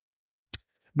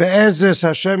Be'ezus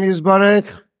Hashem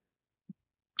Yisbarech,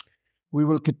 we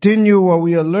will continue what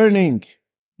we are learning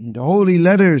in the holy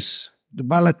letters, the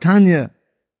Balatanya,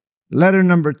 letter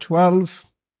number 12.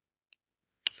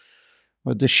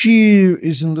 But the shir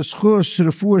is in the schus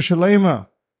refuah shalema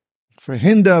for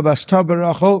Hinda Bas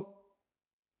Taberachel.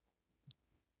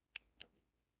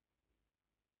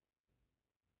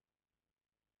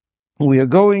 We are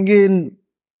going in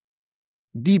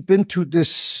deep into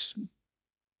this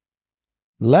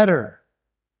letter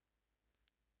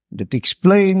that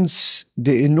explains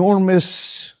the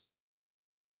enormous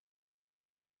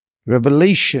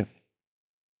revelation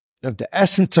of the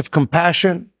essence of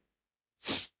compassion,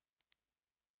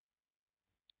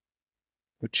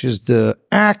 which is the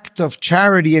act of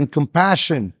charity and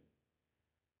compassion,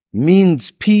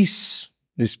 means peace.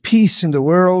 There's peace in the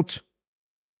world.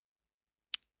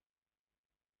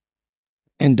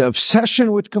 And the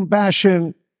obsession with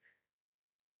compassion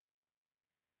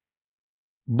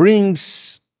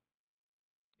brings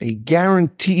a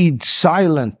guaranteed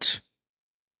silent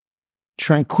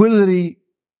tranquility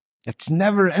that's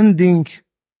never ending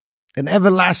and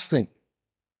everlasting.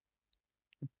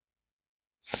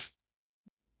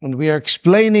 And we are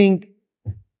explaining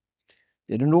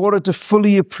that in order to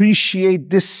fully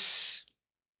appreciate this,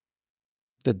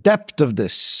 the depth of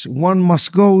this, one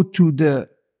must go to the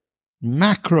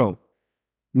macro,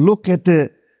 look at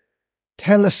the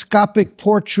telescopic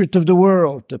portrait of the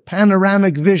world, the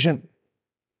panoramic vision.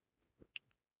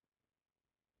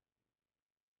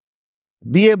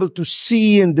 Be able to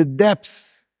see in the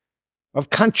depth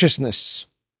of consciousness.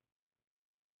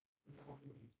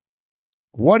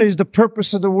 What is the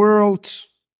purpose of the world?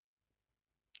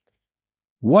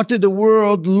 What did the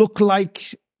world look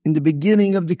like in the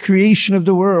beginning of the creation of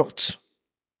the world?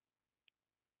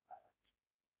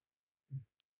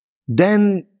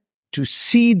 Then to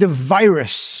see the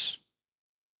virus,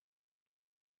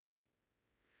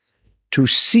 to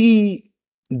see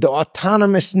the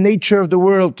autonomous nature of the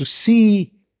world, to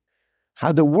see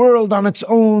how the world on its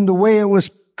own, the way it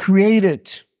was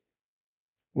created,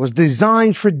 was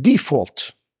designed for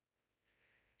default.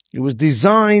 It was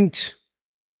designed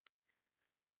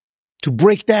to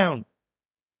break down.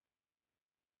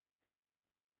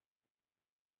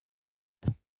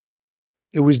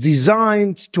 It was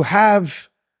designed to have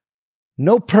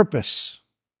no purpose.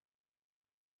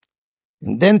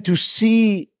 And then to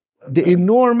see the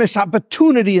enormous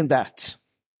opportunity in that,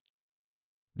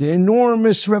 the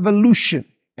enormous revolution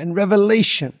and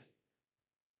revelation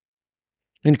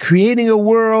in creating a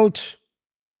world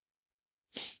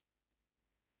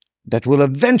that will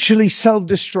eventually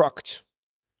self-destruct.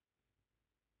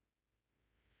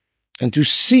 And to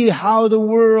see how the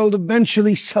world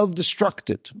eventually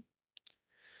self-destructed.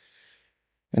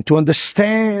 And to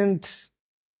understand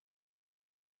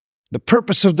the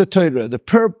purpose of the Torah, the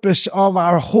purpose of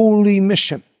our holy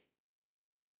mission.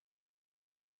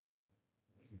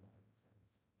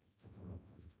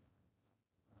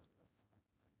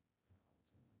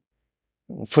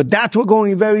 For that, we're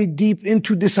going very deep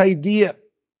into this idea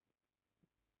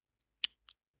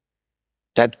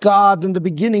that God, in the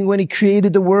beginning, when He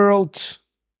created the world,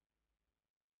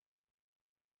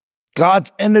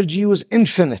 God's energy was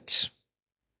infinite.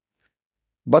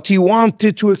 But He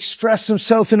wanted to express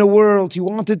Himself in a world. He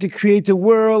wanted to create a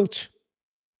world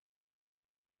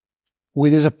where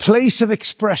there's a place of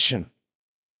expression.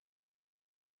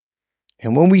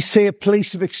 And when we say a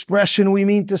place of expression, we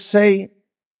mean to say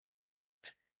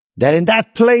that in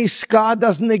that place, God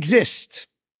doesn't exist.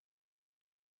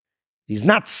 He's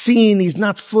not seen, He's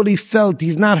not fully felt,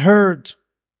 He's not heard.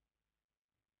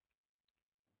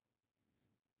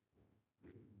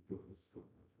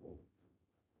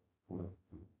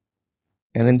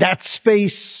 And in that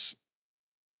space,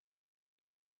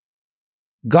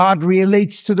 God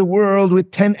relates to the world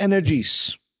with 10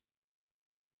 energies.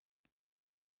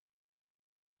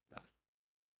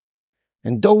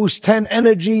 And those 10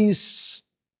 energies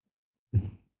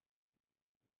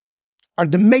are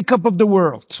the makeup of the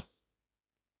world.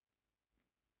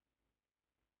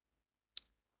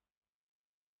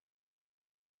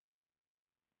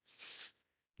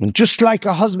 And just like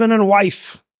a husband and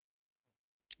wife,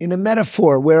 in a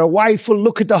metaphor where a wife will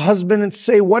look at the husband and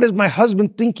say, what is my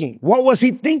husband thinking? What was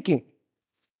he thinking?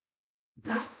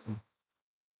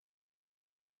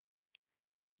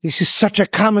 This is such a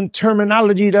common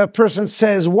terminology that a person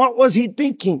says, what was he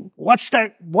thinking? What's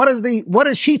that? What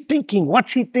is she thinking?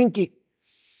 What's he thinking?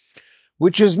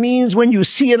 Which just means when you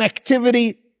see an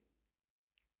activity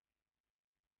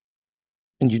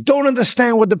and you don't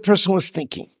understand what the person was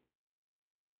thinking.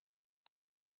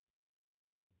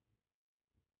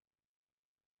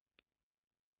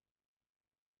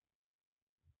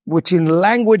 which in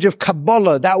language of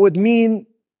Kabbalah, that would mean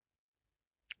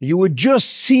you would just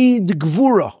see the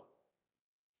Gvura.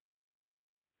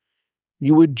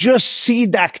 You would just see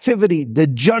the activity, the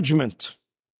judgment.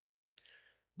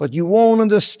 But you won't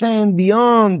understand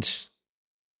beyond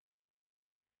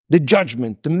the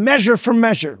judgment, the measure for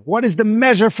measure. What is the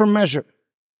measure for measure?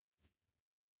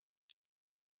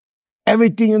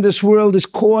 Everything in this world is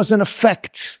cause and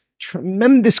effect.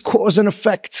 Tremendous cause and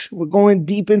effect. We're going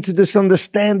deep into this,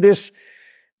 understand this.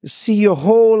 See your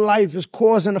whole life as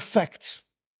cause and effect.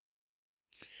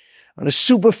 On a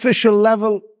superficial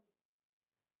level,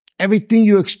 everything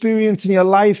you experience in your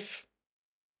life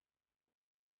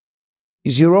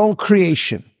is your own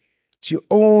creation. It's your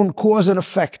own cause and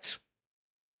effect.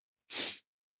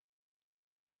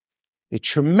 A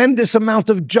tremendous amount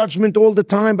of judgment all the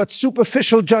time, but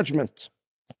superficial judgment.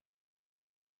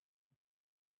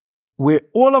 Where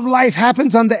all of life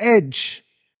happens on the edge.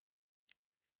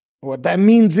 What that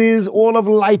means is all of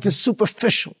life is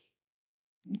superficial.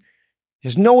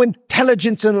 There's no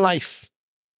intelligence in life.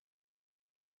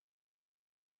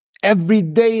 Every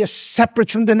day is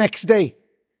separate from the next day.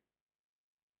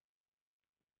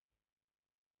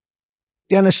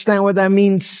 You understand what that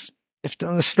means? If you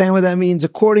understand what that means,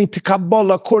 according to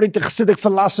Kabbalah, according to Hasidic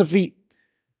philosophy,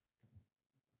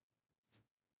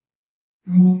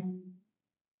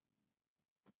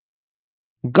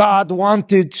 God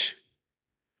wanted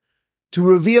to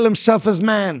reveal himself as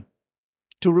man,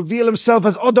 to reveal himself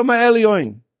as Odom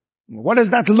HaElyon. What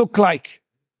does that look like?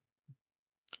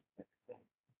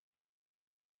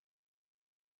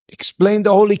 Explain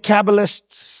the holy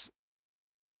Kabbalists.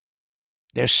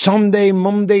 There's Sunday,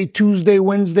 Monday, Tuesday,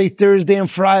 Wednesday, Thursday, and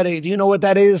Friday. Do you know what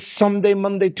that is? Sunday,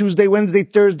 Monday, Tuesday, Wednesday,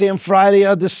 Thursday, and Friday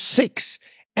are the 6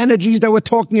 energies that we're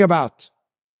talking about.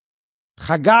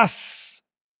 Chagas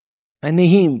and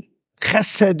Nehim.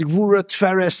 Chesed, Gvura,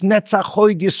 Tferes, Netzach,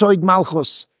 Hod, Yesod,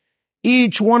 Malchus.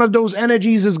 Each one of those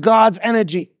energies is God's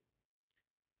energy.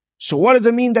 So what does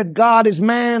it mean that God is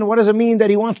man? What does it mean that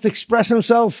he wants to express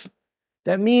himself?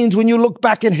 That means when you look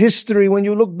back at history, when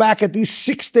you look back at these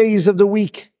 6 days of the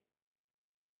week,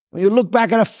 when you look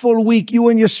back at a full week, you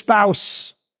and your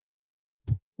spouse,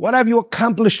 what have you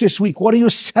accomplished this week? What are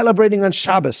you celebrating on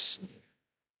Shabbos?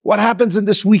 What happens in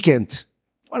this weekend?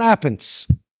 What happens?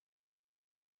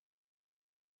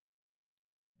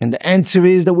 And the answer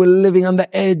is that we're living on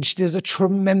the edge. There's a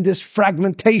tremendous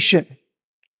fragmentation.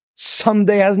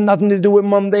 Sunday has nothing to do with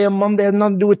Monday, and Monday has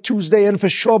nothing to do with Tuesday. And for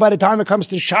sure, by the time it comes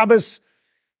to Shabbos,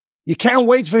 you can't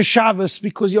wait for Shabbos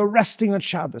because you're resting on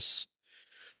Shabbos.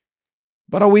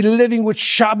 But are we living with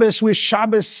Shabbos where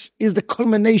Shabbos is the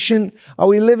culmination? Are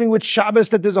we living with Shabbos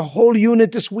that there's a whole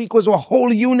unit? This week was a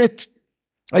whole unit,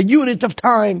 a unit of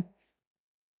time.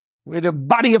 With a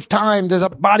body of time, there's a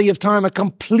body of time, a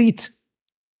complete,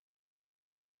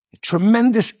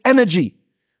 tremendous energy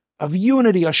of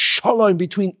unity, a shalom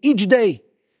between each day.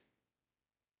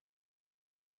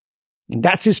 And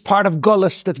that's his part of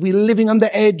Gullus, that we're living on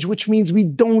the edge, which means we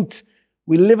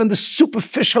live on the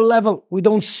superficial level. We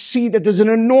don't see that there's an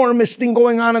enormous thing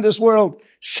going on in this world.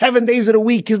 7 days of the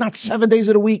week is not 7 days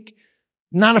of the week.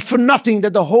 Not for nothing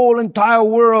that the whole entire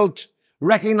world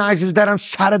recognizes that on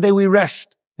Saturday we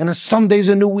rest and on Sunday is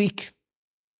a new week.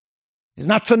 It's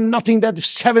not for nothing that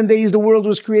 7 days the world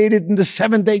was created and the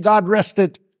 7th day God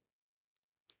rested.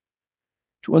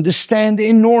 To understand the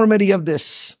enormity of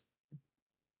this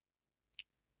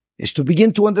is to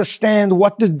begin to understand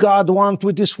what did God want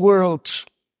with this world.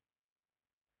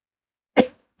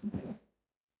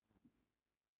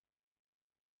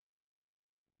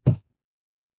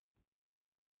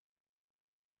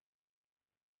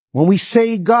 When we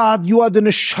say, God, you are the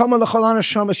neshama l'chol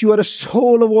neshamas, you are the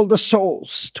soul of all the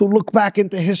souls, to look back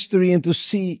into history and to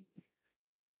see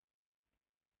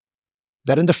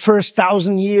that in the first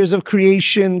 1,000 years of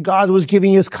creation, God was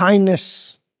giving his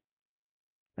kindness.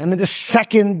 And in the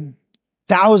second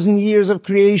 1,000 years of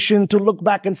creation, to look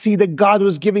back and see that God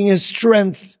was giving his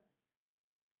strength.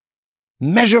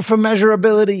 Measure for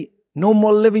measurability. No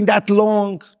more living that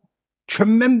long.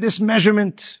 Tremendous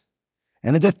measurement.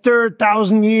 And in the third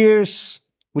 1,000 years,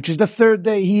 which is the 3rd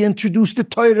day, he introduced the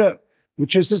Torah,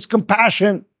 which is his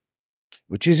compassion,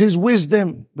 which is his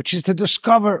wisdom, which is to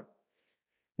discover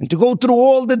and to go through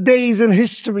all the days in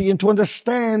history and to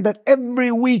understand that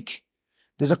every week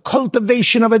there's a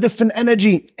cultivation of a different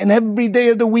energy in every day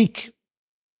of the week.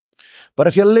 But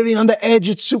if you're living on the edge,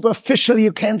 it's superficial,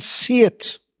 you can't see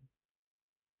it.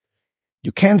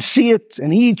 You can't see it,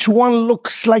 and each one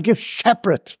looks like it's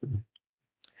separate.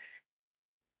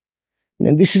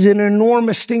 And this is an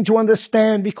enormous thing to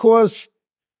understand because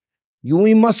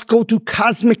We must go to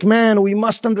cosmic man. We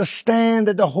must understand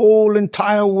that the whole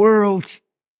entire world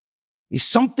is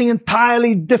something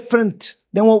entirely different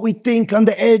than what we think on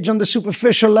the edge, on the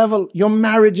superficial level. Your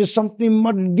marriage is something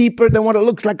much deeper than what it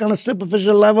looks like on a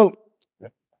superficial level.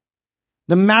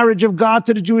 The marriage of God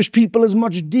to the Jewish people is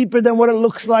much deeper than what it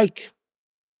looks like.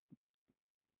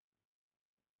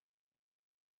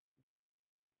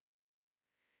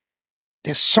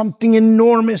 There's something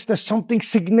enormous, there's something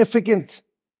significant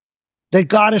that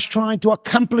God is trying to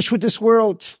accomplish with this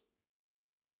world.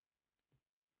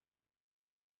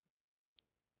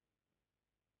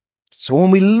 So when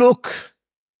we look,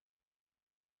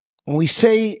 when we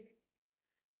say,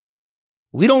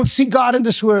 we don't see God in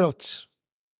this world,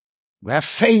 we have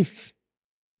faith,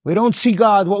 we don't see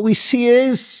God, what we see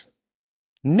is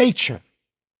nature.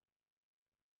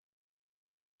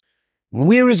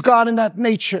 Where is God in that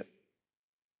nature?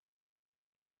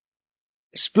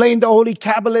 Explain the holy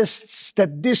Kabbalists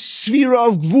that this sphere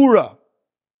of Gvura,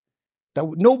 that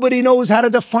nobody knows how to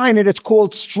define it. It's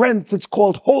called strength. It's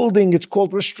called holding. It's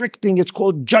called restricting. It's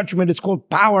called judgment. It's called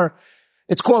power.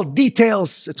 It's called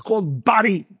details. It's called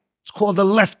body. It's called the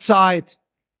left side.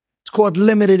 It's called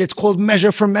limited. It's called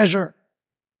measure for measure.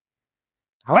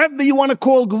 However you want to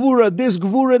call Gvura, this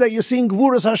Gvura that you're seeing,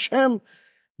 Gvuras Hashem,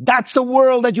 that's the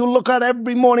world that you look at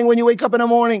every morning when you wake up in the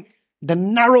morning. The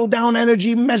narrowed down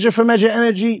energy, measure for measure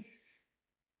energy,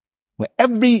 where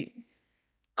every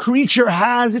creature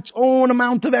has its own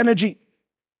amount of energy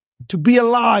to be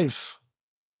alive.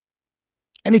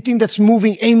 Anything that's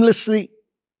moving aimlessly,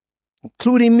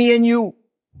 including me and you,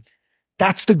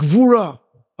 that's the Gvura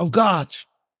of God.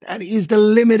 That is the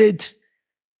limited,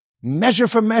 measure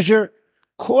for measure,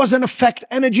 cause and effect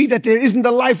energy that there isn't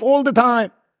a life all the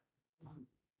time.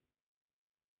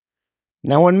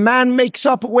 Now when man wakes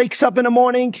up in the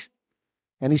morning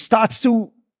and he starts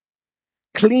to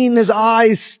clean his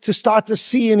eyes to start to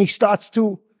see, and he starts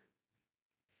to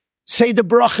say the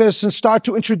brachas and start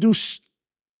to introduce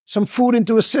some food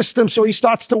into his system, so he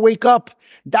starts to wake up.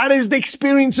 That is the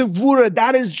experience of Gvura.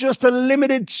 That is just a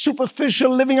limited,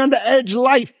 superficial, living on the edge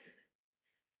life.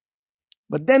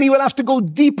 But then he will have to go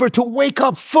deeper to wake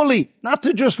up fully, not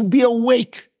to just be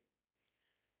awake,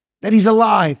 that he's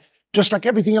alive, just like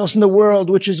everything else in the world,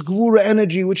 which is Gvura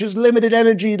energy, which is limited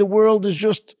energy. The world is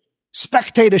just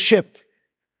spectatorship.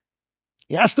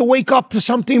 He has to wake up to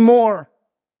something more,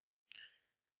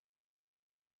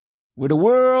 where the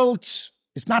world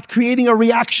is not creating a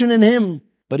reaction in him,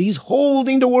 but he's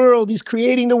holding the world, he's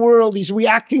creating the world, he's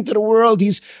reacting to the world,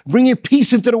 he's bringing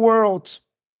peace into the world.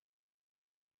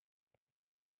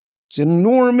 It's an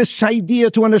enormous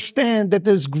idea to understand that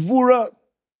there's Gvura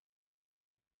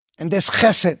and there's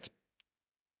Chesed.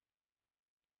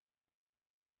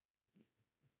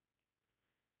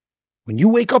 When you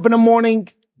wake up in the morning,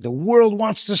 the world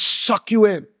wants to suck you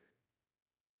in.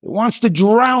 It wants to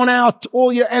drown out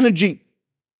all your energy.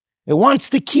 It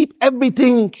wants to keep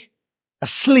everything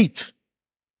asleep,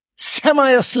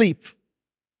 semi-asleep,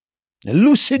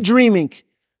 lucid dreaming.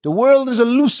 The world is a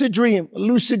lucid dream. A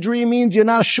lucid dream means you're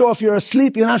not sure if you're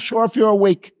asleep, you're not sure if you're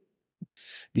awake.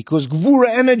 Because Gvura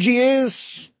energy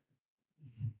is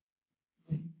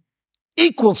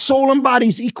equal, soul and body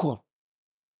is equal.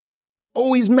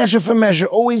 Always measure for measure,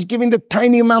 always giving the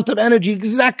tiny amount of energy,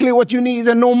 exactly what you need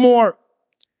and no more.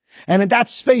 And in that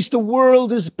space, the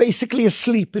world is basically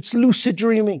asleep. It's lucid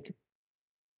dreaming.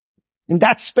 In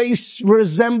that space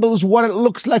resembles what it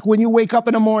looks like when you wake up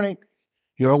in the morning.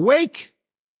 You're awake,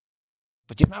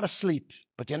 but you're not asleep,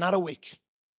 but you're not awake.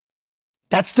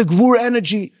 That's the Gvura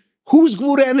energy. Whose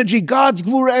Gvura energy? God's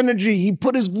Gvura energy. He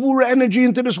put his Gvura energy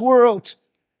into this world.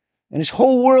 And this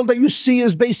whole world that you see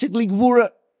is basically Gvura.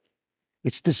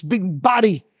 It's this big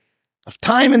body of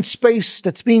time and space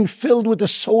that's being filled with the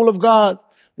soul of God,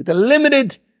 with the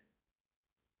limited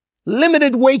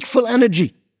wakeful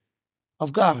energy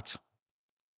of God.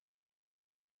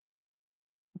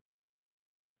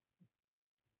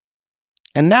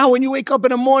 And now when you wake up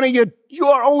in the morning,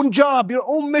 your own job, your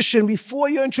own mission, before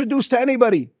you're introduced to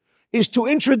anybody, is to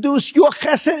introduce your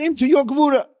chesed into your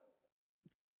gvura.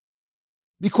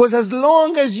 Because as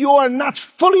long as you are not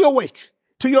fully awake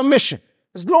to your mission,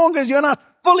 as long as you're not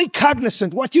fully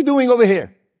cognizant what you're doing over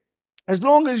here, as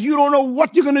long as you don't know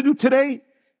what you're going to do today,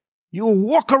 you will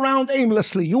walk around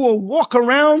aimlessly. You will walk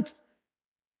around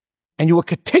and you will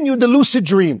continue the lucid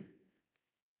dream.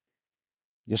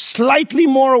 You're slightly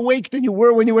more awake than you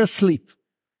were when you were asleep.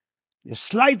 You're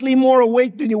slightly more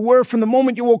awake than you were from the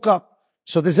moment you woke up.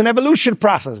 So there's an evolution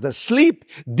process. There's sleep,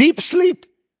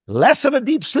 less of a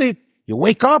deep sleep. You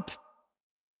wake up,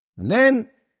 and then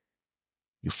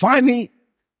you finally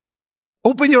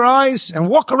Open your eyes and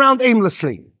walk around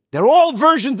aimlessly. They're all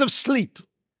versions of sleep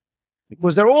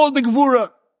because they're all the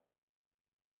gvura,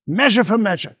 measure for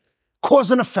measure,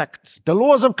 cause and effect, the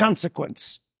laws of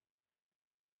consequence.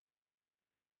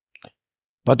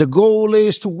 But the goal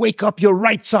is to wake up your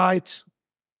right side,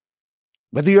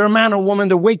 whether you're a man or woman,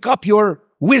 to wake up your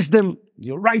wisdom,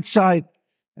 your right side,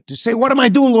 and to say, what am I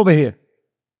doing over here?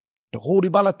 The Holy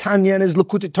Balatanya and his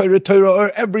Lakut Torah,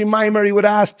 or every mimer he would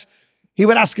ask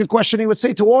a question. He would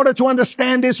say, to order to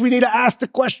understand this, we need to ask the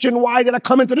question, why did I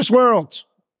come into this world?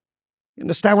 You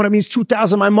understand what it means?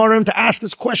 2,000 mimerim to ask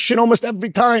this question almost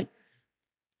every time.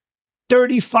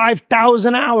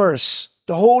 35,000 hours.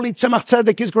 The holy Tzemach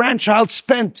Tzedek, his grandchild,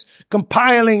 spent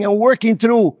compiling and working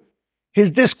through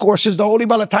his discourses, the Holy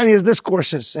Balatanya's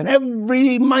discourses. And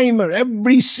every mimer,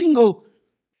 every single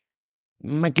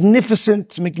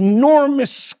magnificent,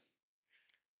 enormous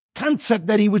concept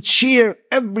that he would share,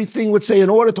 everything would say, in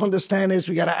order to understand this,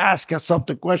 we got to ask ourselves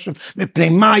the question, why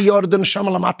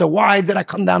did I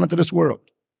come down into this world?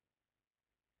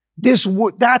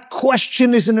 That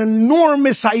question is an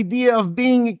enormous idea of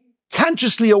being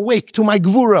consciously awake to my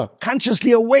gvura,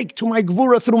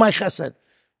 through my chesed,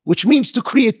 which means to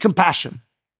create compassion.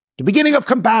 The beginning of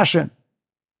compassion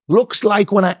looks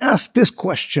like when I ask this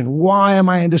question, why am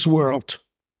I in this world?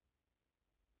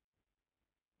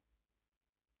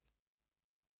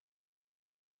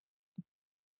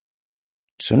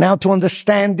 So now to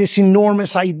understand this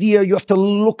enormous idea, you have to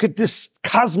look at this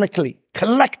cosmically,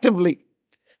 collectively.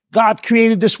 God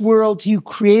created this world. He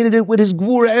created it with his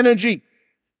gvura energy.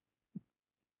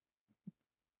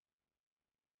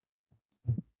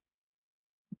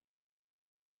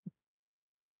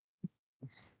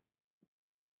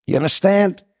 You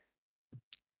understand?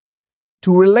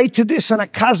 To relate to this on a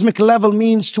cosmic level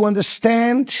means to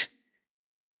understand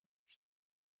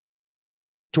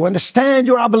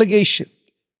your obligation.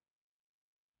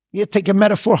 You take a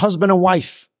metaphor, husband and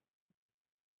wife.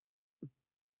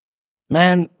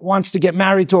 Man wants to get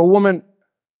married to a woman,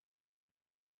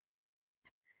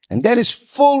 and then his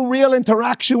full real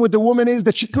interaction with the woman is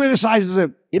that she criticizes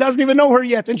him. He doesn't even know her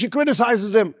yet, and she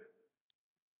criticizes him.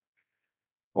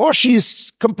 Or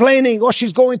she's complaining, or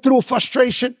she's going through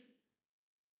frustration.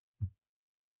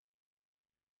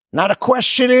 Now the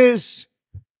question is,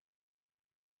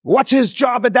 what's his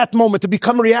job at that moment? To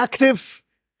become reactive?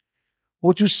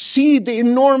 Or to see the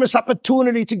enormous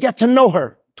opportunity to get to know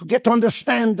her, to get to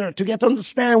understand her, to get to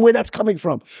understand where that's coming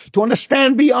from, to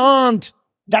understand beyond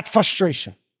that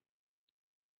frustration.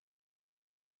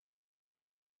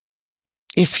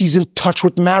 If he's in touch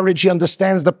with marriage, he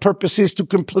understands the purpose is to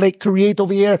create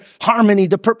over here harmony.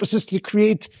 The purpose is to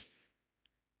create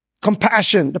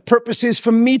compassion. The purpose is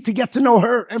for me to get to know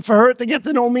her and for her to get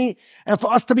to know me and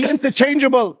for us to be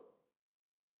interchangeable.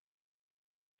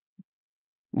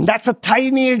 And that's a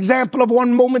tiny example of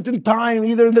one moment in time,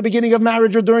 either in the beginning of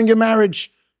marriage or during your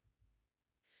marriage.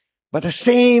 But the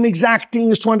same exact thing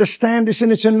is to understand this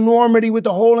in its enormity with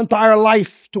the whole entire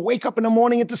life. To wake up in the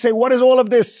morning and to say, what is all of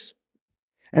this?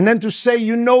 And then to say,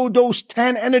 those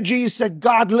 10 energies that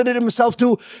God limited himself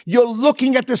to, you're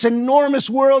looking at this enormous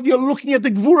world, you're looking at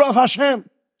the gvura of Hashem.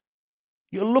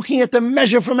 You're looking at the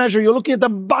measure for measure, you're looking at the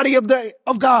body of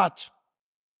God.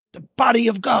 The body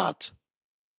of God.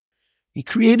 He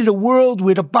created a world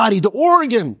with a body, the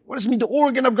organ. What does it mean, the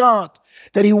organ of God?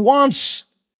 That he wants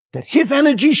that his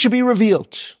energy should be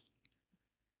revealed.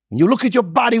 When you look at your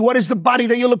body, what is the body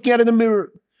that you're looking at in the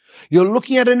mirror? You're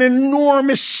looking at an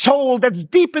enormous soul that's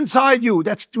deep inside you,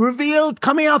 that's revealed,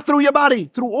 coming out through your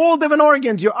body, through all different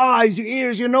organs, your eyes, your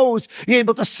ears, your nose. You're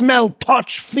able to smell,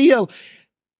 touch, feel.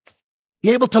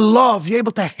 You're able to love. You're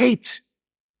able to hate.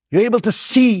 You're able to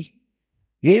see.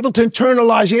 You're able to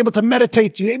internalize. You're able to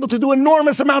meditate. You're able to do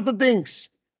enormous amount of things.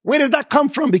 Where does that come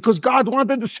from? Because God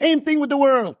wanted the same thing with the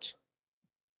world.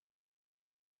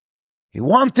 He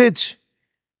wanted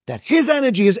that his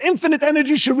energy, his infinite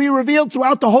energy, should be revealed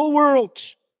throughout the whole world.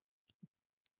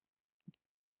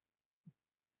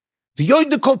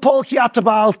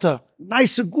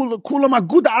 Nice,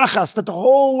 that the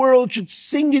whole world should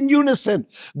sing in unison,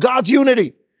 God's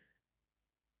unity.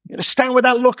 You understand what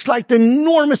that looks like? The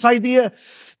enormous idea,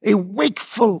 a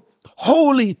wakeful,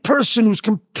 holy person who's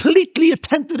completely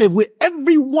attentive with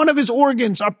every one of his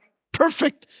organs are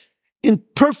perfect, in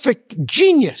perfect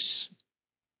genius.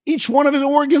 Each one of his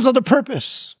organs are the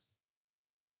purpose.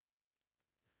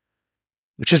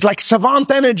 Which is like savant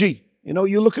energy.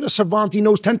 You look at a savant, he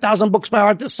knows 10,000 books by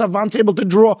heart. This savant's able to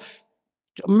draw.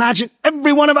 Imagine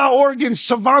every one of our organs,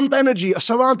 savant energy. A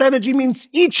savant energy means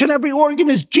each and every organ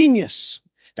is genius.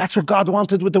 That's what God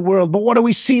wanted with the world. But what do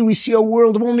we see? We see a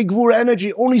world of only gvura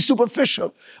energy, only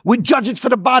superficial. We judge it for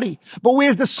the body. But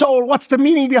where's the soul? What's the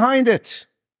meaning behind it?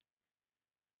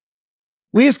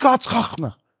 Where's God's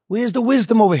chachma? Where's the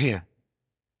wisdom over here?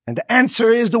 And the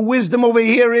answer is, the wisdom over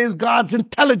here is God's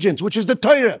intelligence, which is the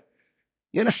Torah.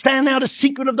 You understand now the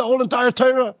secret of the whole entire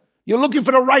Torah? You're looking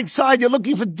for the right side. You're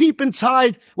looking for deep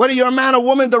inside. Whether you're a man or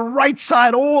woman, the right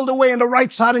side, all the way in the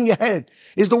right side in your head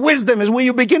is the wisdom, is where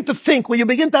you begin to think, where you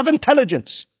begin to have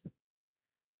intelligence.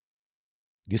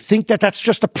 You think that that's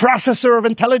just a processor of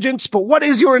intelligence, but what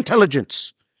is your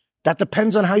intelligence? That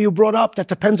depends on how you brought up. That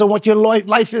depends on what your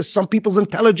life is. Some people's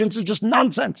intelligence is just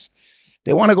nonsense.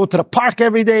 They want to go to the park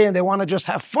every day and they want to just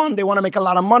have fun. They want to make a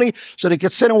lot of money so they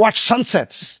can sit and watch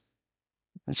sunsets.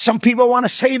 And some people want to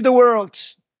save the world.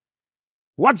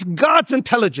 What's God's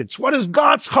intelligence? What is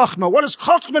God's chachma? What does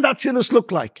chachma d'atzilus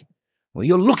look like? Well,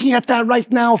 you're looking at that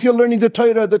right now if you're learning the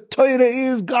Torah. The Torah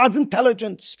is God's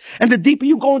intelligence. And the deeper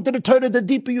you go into the Torah, the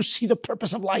deeper you see the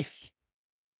purpose of life.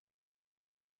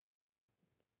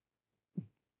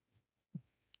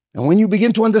 And when you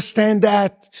begin to understand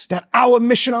that our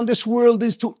mission on this world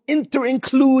is to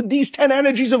include these 10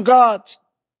 energies of God.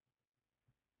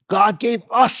 God gave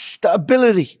us the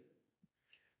ability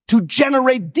to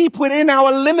generate deep within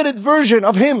our limited version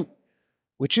of Him,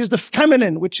 which is the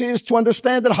feminine, which is to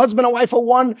understand that husband and wife are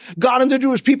one, God and the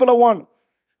Jewish people are one.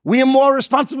 We are more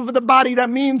responsible for the body. That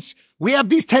means we have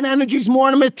these 10 energies more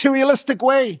in a materialistic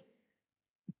way.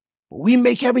 We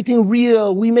make everything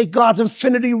real. We make God's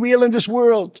infinity real in this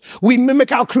world. We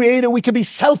mimic our Creator. We can be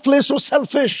selfless or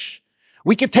selfish.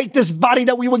 We can take this body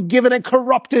that we were given and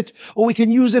corrupt it, or we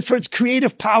can use it for its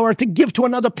creative power to give to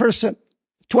another person,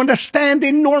 to understand the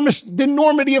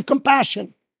enormity of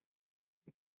compassion.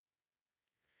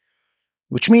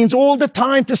 Which means all the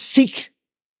time to seek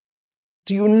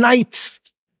to unite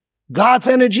God's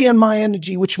energy and my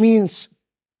energy, which means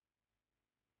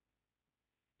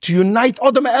to unite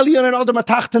Adam Elyon and Adam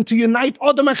Tachten, to unite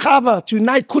Adam and Chava, to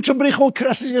unite Kucha Brichu and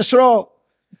Knesset Yisrael,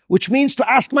 which means to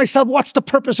ask myself, what's the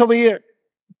purpose over here?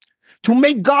 To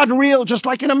make God real, just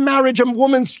like in a marriage, a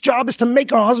woman's job is to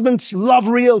make her husband's love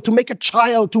real, to make a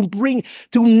child, to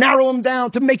narrow him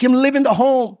down, to make him live in the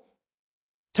home,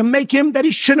 to make him that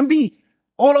he shouldn't be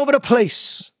all over the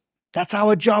place. That's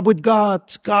our job with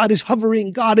God. God is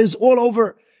hovering. God is all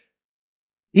over.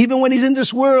 Even when He's in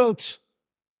this world,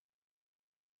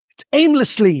 it's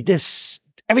aimlessly.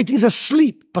 Everything's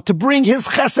asleep. But to bring His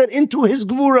chesed into His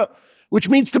gvura, which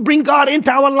means to bring God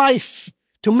into our life,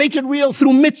 to make it real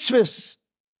through mitzvahs,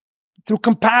 through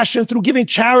compassion, through giving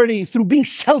charity, through being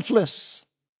selfless.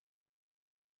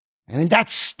 And in that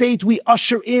state, we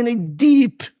usher in a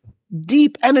deep,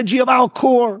 deep energy of our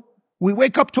core. We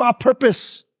wake up to our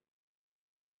purpose.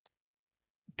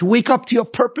 To wake up to your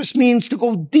purpose means to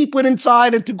go deep within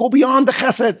inside and to go beyond the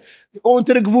chesed, to go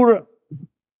into the gvura.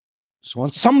 So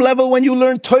on some level, when you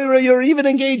learn Torah, you're even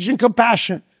engaged in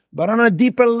compassion. But on a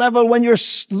deeper level, when you're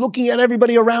looking at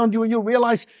everybody around you and you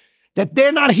realize that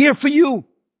they're not here for you.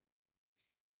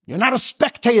 You're not a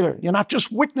spectator. You're not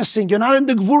just witnessing. You're not in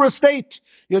the gvura state.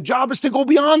 Your job is to go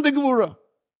beyond the gvura.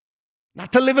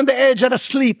 Not to live on the edge and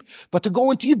asleep, but to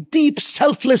go into your deep,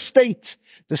 selfless state.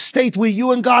 The state where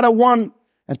you and God are one.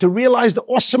 And to realize the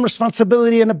awesome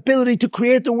responsibility and ability to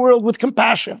create the world with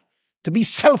compassion. To be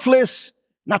selfless,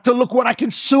 not to look what I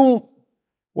consume,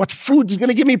 what food is going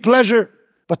to give me pleasure,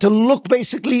 but to look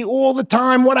basically all the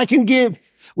time what I can give,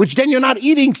 which then you're not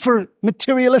eating for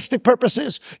materialistic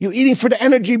purposes. You're eating for the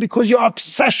energy because your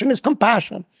obsession is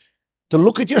compassion. To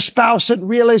look at your spouse and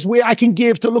realize where I can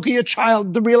give, to look at your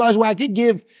child, to realize where I can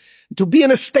give, to be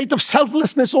in a state of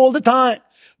selflessness all the time,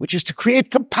 which is to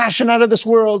create compassion out of this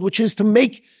world, which is to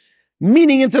make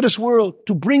meaning into this world,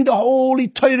 to bring the Holy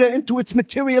Torah into its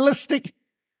materialistic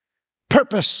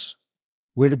purpose,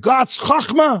 where the God's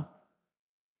chachma,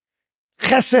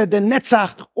 chesed and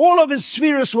netzach, all of His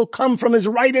spheres will come from His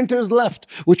right into His left,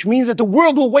 which means that the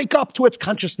world will wake up to its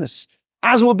consciousness,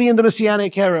 as will be in the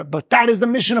Messianic era. But that is the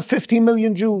mission of 15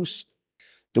 million Jews.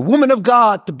 The woman of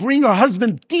God, to bring her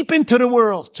husband deep into the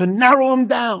world, to narrow him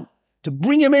down, to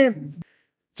bring him in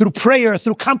through prayer,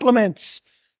 through compliments,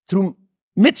 through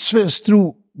mitzvahs,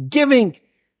 through giving,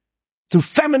 through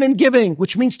feminine giving,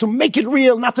 which means to make it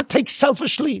real, not to take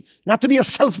selfishly, not to be a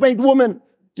self-made woman.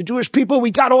 The Jewish people, we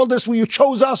got all this where you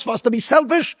chose us for us to be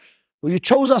selfish, where you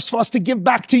chose us for us to give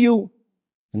back to you.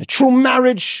 In a true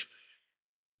marriage,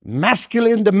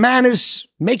 masculine, the man is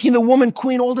making the woman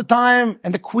queen all the time,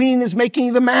 and the queen is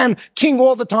making the man king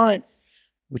all the time.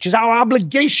 which is our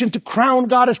obligation to crown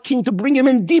God as king, to bring him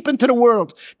in deep into the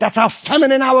world. That's our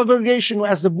feminine obligation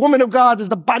as the woman of God, as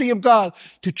the body of God,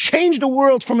 to change the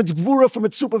world from its gvura, from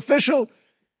its superficial,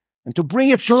 and to bring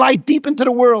its light deep into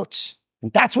the world.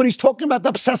 And that's what he's talking about, the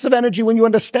obsessive energy. When you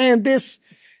understand this,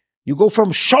 you go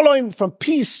from shalom, from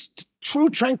peace, to true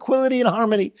tranquility and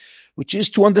harmony, which is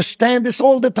to understand this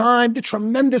all the time, the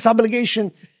tremendous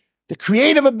obligation, the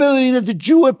creative ability that the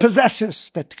Jew possesses,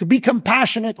 that to be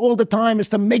compassionate all the time, is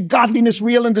to make godliness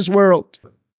real in this world.